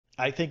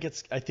I think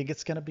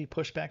it's going to be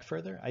pushed back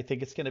further. I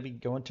think it's going to be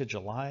going to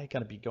July,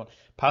 going to be going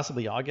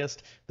possibly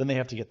August. Then they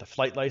have to get the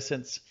flight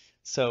license.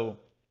 So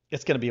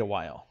it's going to be a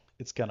while.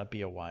 It's going to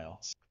be a while.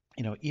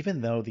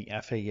 Even though the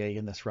FAA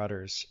in this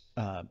Reuters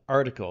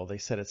article, they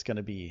said it's going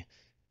to be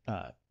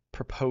uh,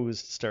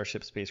 proposed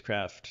Starship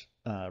spacecraft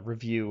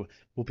review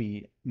will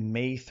be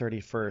May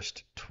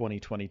 31st,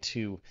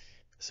 2022.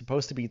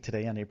 Supposed to be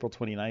today on April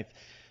 29th.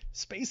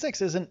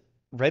 SpaceX isn't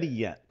ready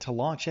yet to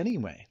launch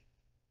anyway.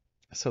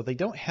 So they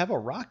don't have a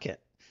rocket.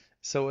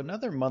 So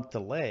another month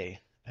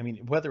delay. I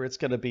mean, whether it's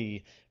going to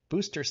be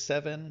booster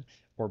 7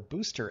 or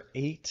booster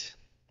 8,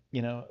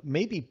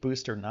 maybe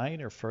booster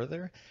 9 or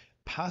further,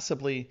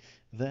 possibly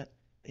that,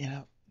 you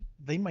know,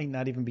 they might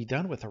not even be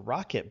done with a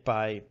rocket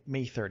by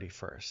May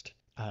 31st.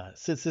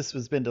 Since this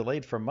has been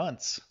delayed for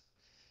months,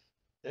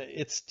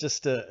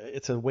 it's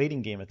a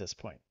waiting game at this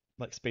point.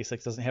 Like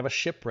SpaceX doesn't have a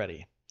ship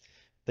ready.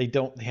 They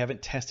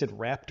haven't tested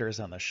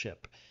Raptors on the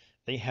ship.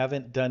 They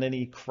haven't done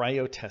any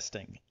cryo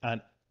testing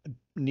on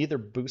neither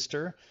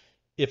booster,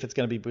 if it's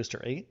going to be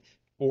booster 8,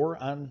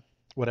 or on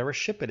whatever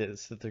ship it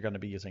is that they're going to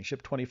be using,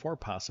 ship 24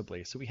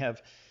 possibly. So we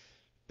have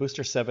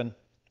booster 7.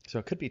 So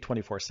it could be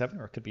 24/7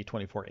 or it could be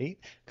 24/8,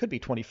 could be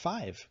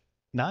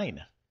 25/9.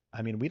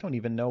 I mean, we don't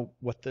even know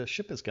what the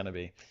ship is going to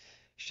be.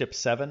 Ship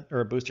 7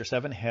 or booster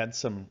 7 had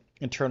some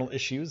internal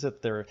issues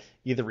that they're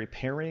either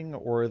repairing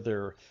or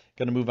they're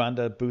going to move on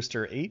to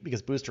booster 8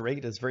 because booster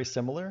 8 is very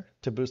similar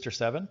to booster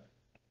 7.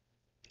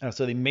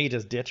 So they may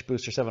just ditch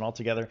booster 7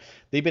 altogether.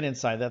 They've been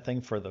inside that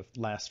thing for the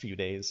last few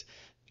days,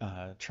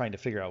 trying to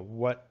figure out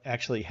what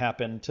actually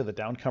happened to the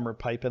downcomer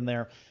pipe in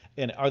there,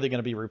 and are they going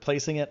to be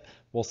replacing it?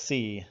 We'll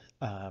see.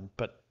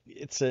 But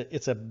it's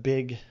a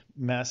big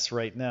mess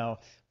right now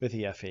with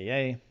the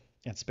FAA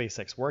and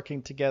SpaceX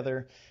working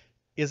together.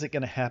 Is it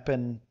going to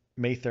happen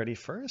May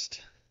 31st?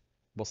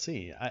 We'll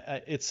see.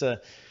 It's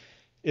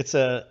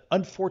a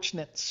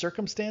unfortunate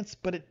circumstance,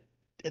 but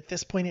at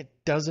this point it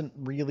doesn't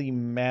really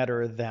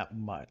matter that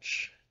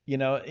much.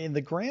 In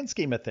the grand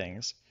scheme of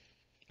things,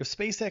 if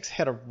SpaceX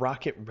had a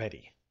rocket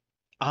ready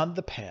on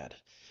the pad,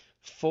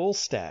 full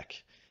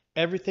stack,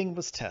 everything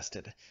was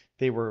tested,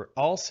 they were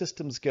all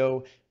systems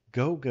go,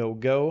 go, go,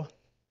 go,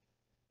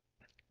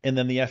 and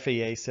then the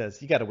FAA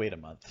says you got to wait a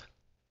month.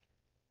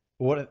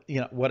 What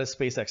does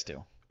SpaceX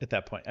do at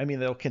that point? I mean,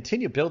 they'll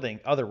continue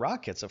building other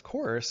rockets, of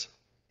course.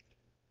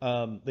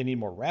 They need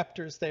more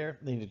Raptors there.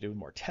 They need to do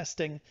more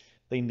testing.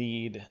 They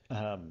need,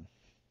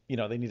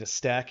 they need a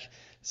stack.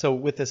 So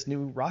with this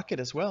new rocket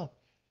as well,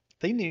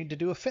 they need to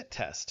do a fit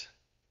test.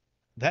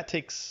 That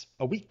takes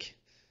a week.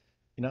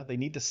 They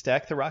need to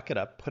stack the rocket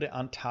up, put it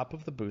on top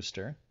of the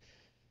booster,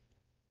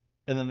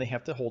 and then they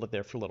have to hold it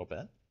there for a little bit,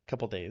 a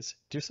couple days,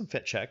 do some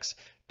fit checks,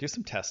 do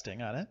some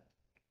testing on it.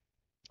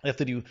 They have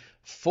to do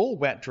full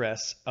wet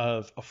dress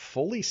of a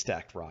fully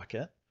stacked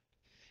rocket.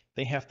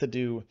 They have to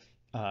do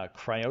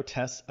cryo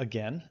tests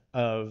again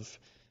of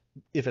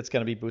if it's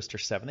going to be booster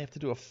 7. They have to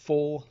do a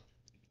full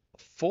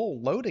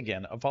load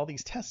again of all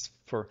these tests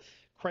for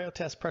cryo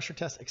tests, pressure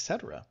tests,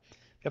 etc.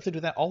 You have to do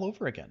that all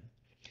over again.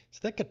 So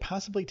that could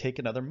possibly take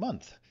another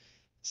month.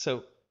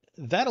 So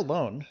that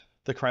alone,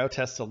 the cryo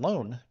tests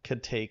alone,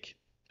 could take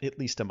at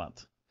least a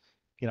month.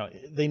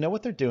 They know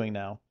what they're doing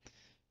now,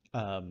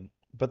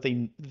 but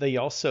they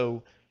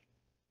also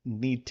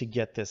need to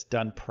get this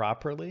done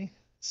properly.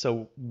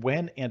 So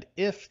when and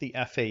if the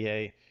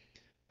FAA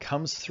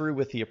comes through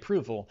with the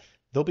approval,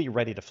 they'll be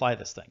ready to fly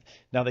this thing.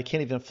 Now they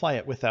can't fly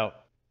it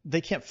without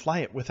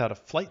a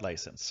flight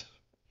license.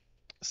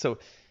 So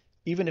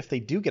even if they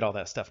do get all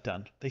that stuff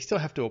done, they still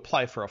have to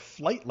apply for a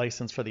flight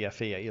license for the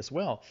FAA as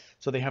well.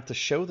 So they have to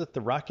show that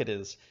the rocket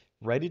is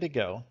ready to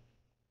go.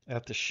 They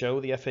have to show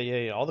the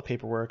FAA all the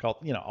paperwork,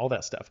 all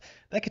that stuff.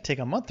 That could take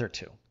a month or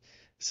two.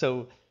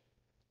 So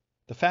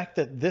the fact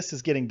that this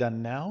is getting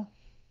done now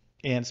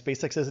and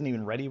SpaceX isn't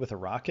even ready with a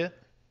rocket,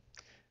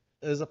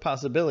 there's a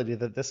possibility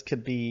that this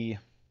could be,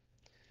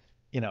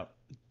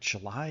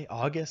 July,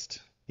 August,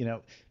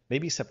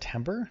 maybe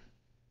September.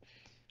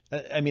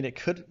 I mean, it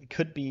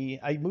could be.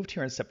 I moved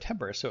here in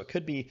September, so it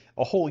could be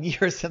a whole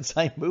year since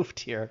I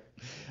moved here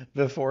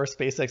before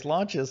SpaceX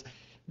launches.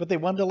 But they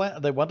wanted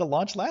to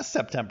launch last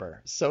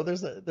September, so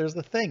there's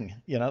a thing,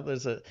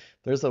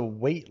 there's a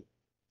wait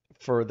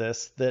for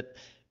this that,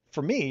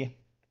 for me,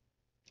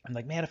 I'm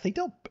like, man,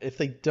 if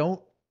they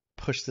don't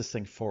push this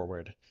thing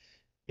forward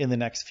in the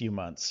next few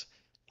months,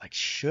 like,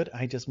 should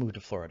I just move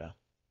to Florida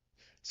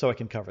so I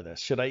can cover this?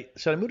 Should I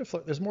move to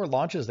Florida? There's more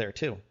launches there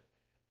too.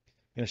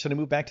 Should I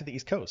move back to the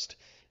East Coast?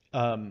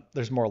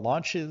 There's more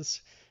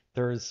launches.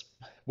 There's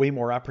way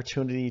more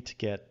opportunity to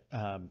get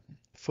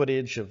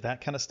footage of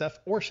that kind of stuff.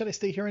 Or should I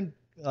stay here and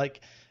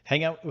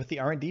hang out with the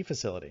R&D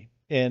facility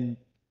and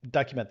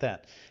document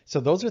that? So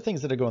those are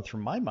things that are going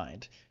through my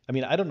mind. I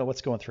mean, I don't know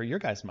what's going through your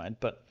guys' mind,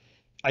 but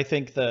I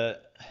think the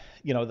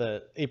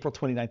April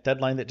 29th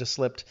deadline that just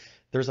slipped,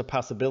 there's a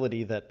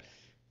possibility that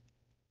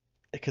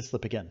it could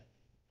slip again.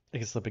 It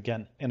could slip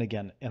again and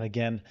again and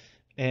again.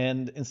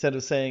 And instead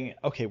of saying,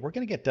 okay, we're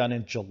going to get done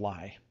in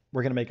July,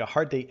 we're going to make a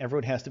hard date,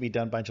 everyone has to be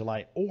done by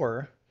July,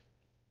 or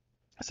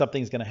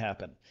something's going to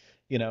happen.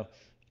 You know,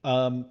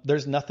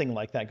 there's nothing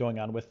like that going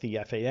on with the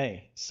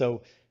FAA.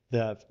 So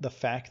the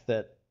fact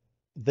that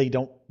they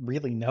don't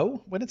really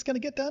know when it's going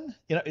to get done,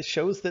 it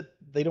shows that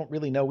they don't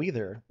really know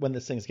either when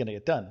this thing's going to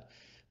get done.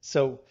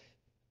 So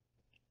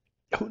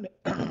who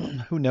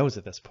who knows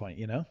at this point,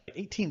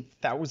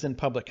 18,000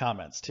 public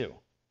comments too.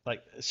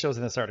 Like it shows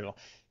in this article,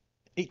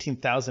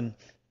 18,000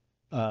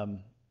 um,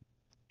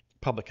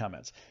 public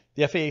comments.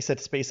 The FAA said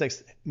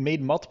SpaceX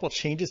made multiple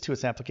changes to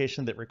its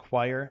application that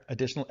require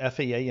additional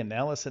FAA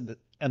analysis,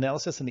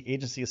 and the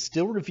agency is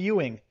still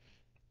reviewing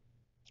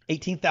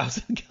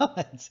 18,000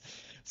 comments.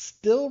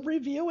 Still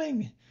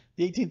reviewing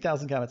the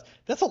 18,000 comments.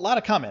 That's a lot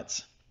of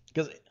comments.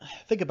 Because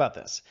think about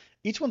this.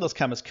 Each one of those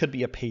comments could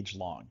be a page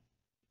long.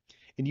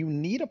 And you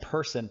need a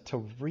person to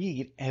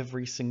read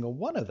every single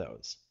one of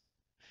those.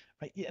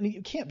 Right? And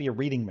you can't be a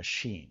reading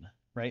machine,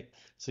 right?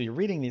 So you're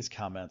reading these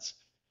comments,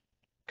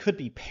 could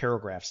be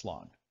paragraphs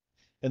long.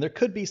 And there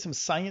could be some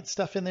science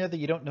stuff in there that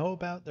you don't know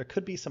about. There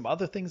could be some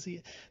other things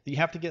that you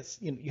have to get,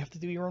 you have to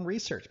do your own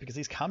research, because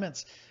these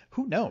comments,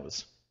 who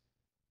knows?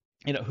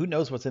 Who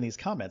knows what's in these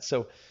comments?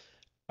 So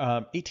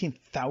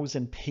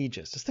 18,000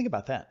 pages. Just think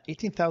about that.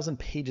 18,000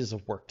 pages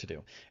of work to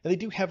do. And they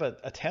do have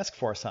a task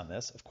force on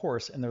this, of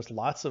course, and there's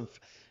lots of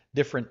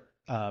different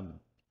parts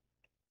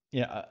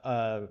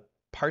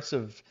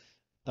of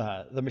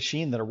the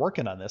machine that are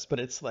working on this, but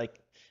it's like,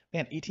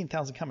 man,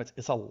 18,000 comments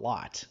is a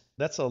lot.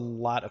 That's a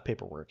lot of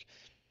paperwork.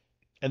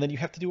 And then you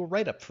have to do a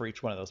write-up for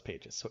each one of those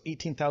pages. So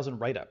 18,000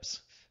 write-ups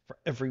for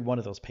every one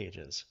of those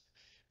pages.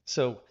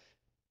 So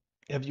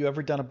have you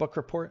ever done a book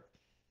report?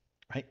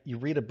 Right? You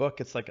read a book,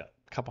 it's like a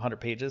couple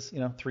hundred pages,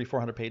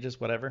 300-400 pages,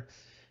 whatever.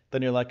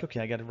 Then you're like, okay,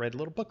 I got to write a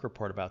little book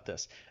report about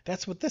this.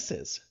 That's what this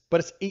is. But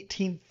it's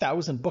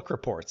 18,000 book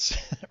reports,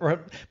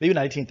 or maybe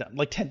not 18,000,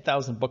 like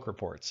 10,000 book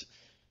reports.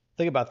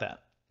 Think about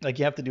that. Like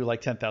you have to do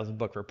like 10,000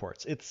 book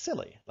reports. It's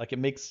silly. Like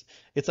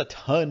it's a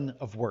ton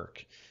of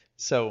work.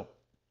 So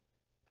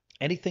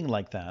anything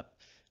like that,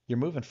 you're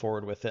moving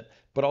forward with it.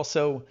 But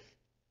also,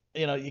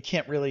 you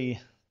can't really,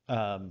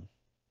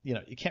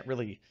 you can't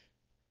really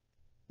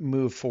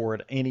move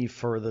forward any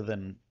further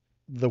than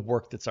the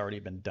work that's already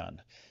been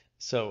done.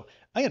 So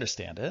I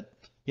understand it.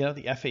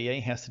 The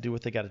FAA has to do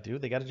what they got to do.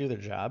 They got to do their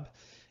job.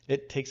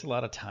 It takes a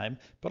lot of time,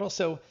 but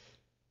also,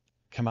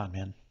 come on,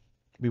 man.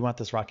 We want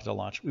this rocket to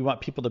launch. We want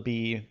people to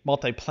be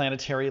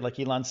multiplanetary, like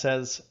Elon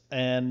says,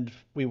 and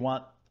we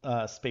want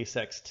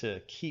SpaceX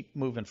to keep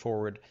moving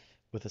forward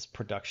with this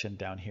production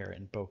down here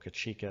in Boca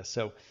Chica.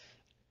 So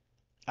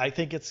I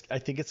think it's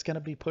going to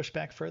be pushed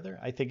back further.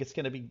 I think it's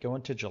going to be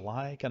going to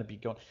July, going to be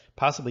going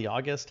possibly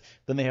August.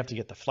 Then they have to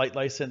get the flight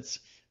license.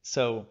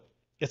 So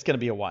it's going to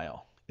be a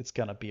while. It's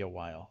going to be a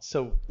while.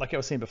 So like I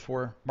was saying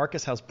before,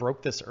 Marcus House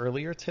broke this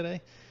earlier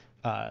today.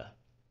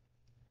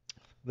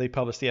 They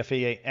published, the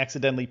FAA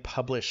accidentally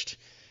published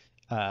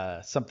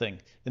something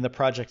in the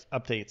project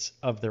updates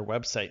of their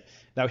website.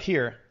 Now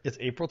here, it's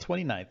April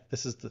 29th.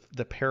 This is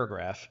the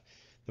paragraph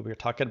that we were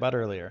talking about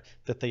earlier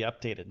that they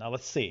updated. Now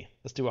let's see.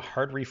 Let's do a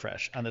hard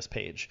refresh on this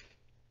page.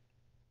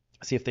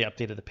 See if they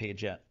updated the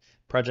page yet.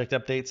 Project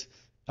updates.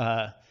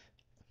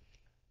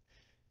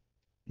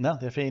 No,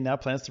 the FAA now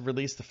plans to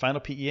release the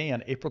final PEA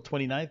on April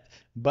 29th,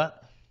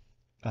 but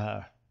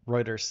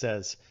Reuters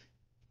says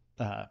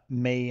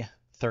May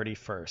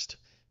 31st.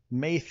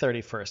 May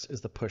 31st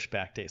is the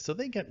pushback date. So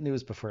they get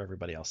news before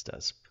everybody else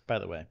does, by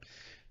the way.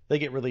 They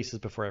get releases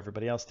before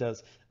everybody else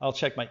does. I'll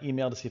check my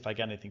email to see if I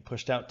got anything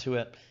pushed out to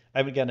it. I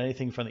haven't gotten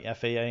anything from the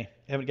FAA. I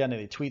haven't gotten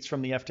any tweets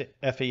from the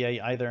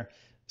FAA either.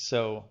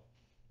 So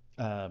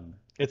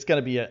it's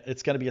gonna be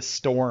a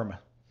storm.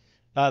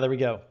 There we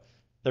go.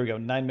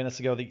 9 minutes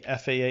ago, the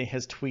FAA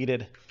has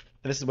tweeted.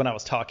 This is when I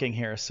was talking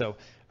here, so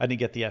I didn't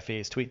get the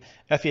FAA's tweet.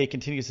 FAA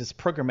continues its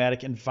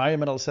programmatic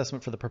environmental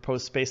assessment for the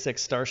proposed SpaceX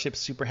Starship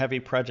Super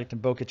Heavy project in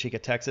Boca Chica,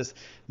 Texas.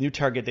 New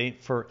target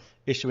date for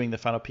issuing the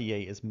final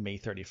PEA is May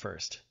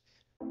 31st.